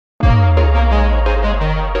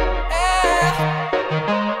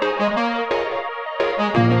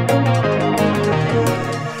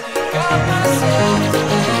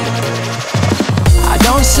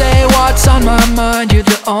mind, you're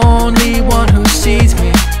the only one who sees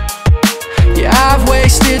me. Yeah, I've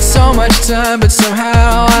wasted so much time, but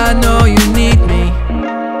somehow I know you need me.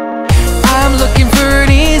 I'm looking for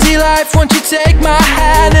an easy life, won't you take my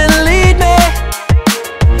hand and lead me?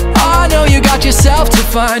 Oh, I know you got yourself to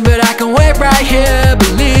find, but I can wait right here,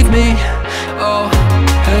 believe me. Oh,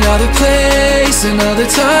 another place, another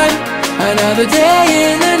time, another day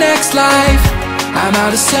in the next life. I'm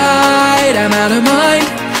out of sight, I'm out of mind,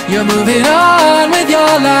 you're moving on with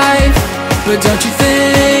your life. But don't you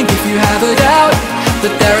think, if you have a doubt,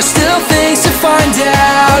 that there are still things to find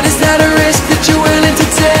out? Is that a risk that you're willing to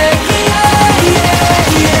take? Yeah, yeah,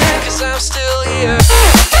 yeah, 'cause I'm still here.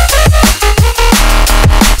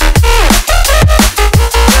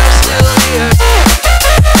 I'm still here.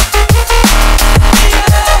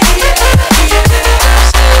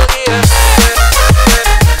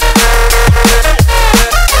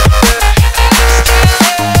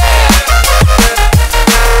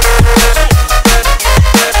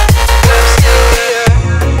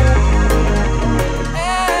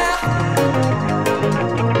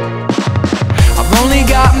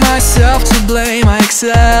 Myself to blame, I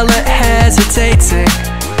excel at hesitating,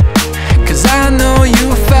 'cause I know you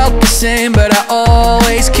felt the same, but I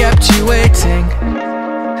always kept you waiting.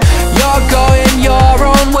 You're going your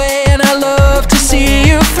own way and I love to see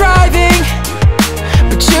you thriving,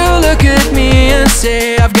 but you look at me and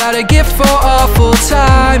say, I've got a gift for awful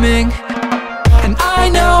timing. And I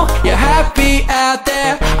know you're happy out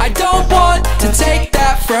there, I don't want to take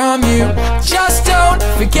that from you. Just don't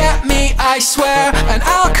forget me, I swear, and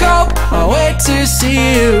I'll cope, I'll wait to see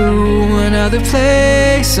you. Another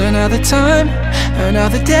place, another time,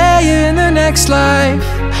 another day in the next life.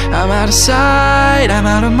 I'm out of sight, I'm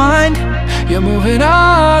out of mind, you're moving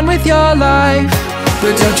on with your life.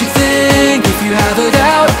 But don't you think, if you have a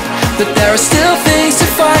doubt, that there are still things to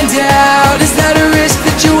find out? Is that a risk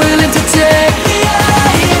that you're willing to take? Yeah,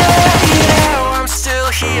 yeah, yeah, oh, I'm still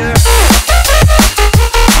here.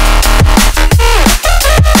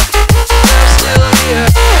 I'm still here.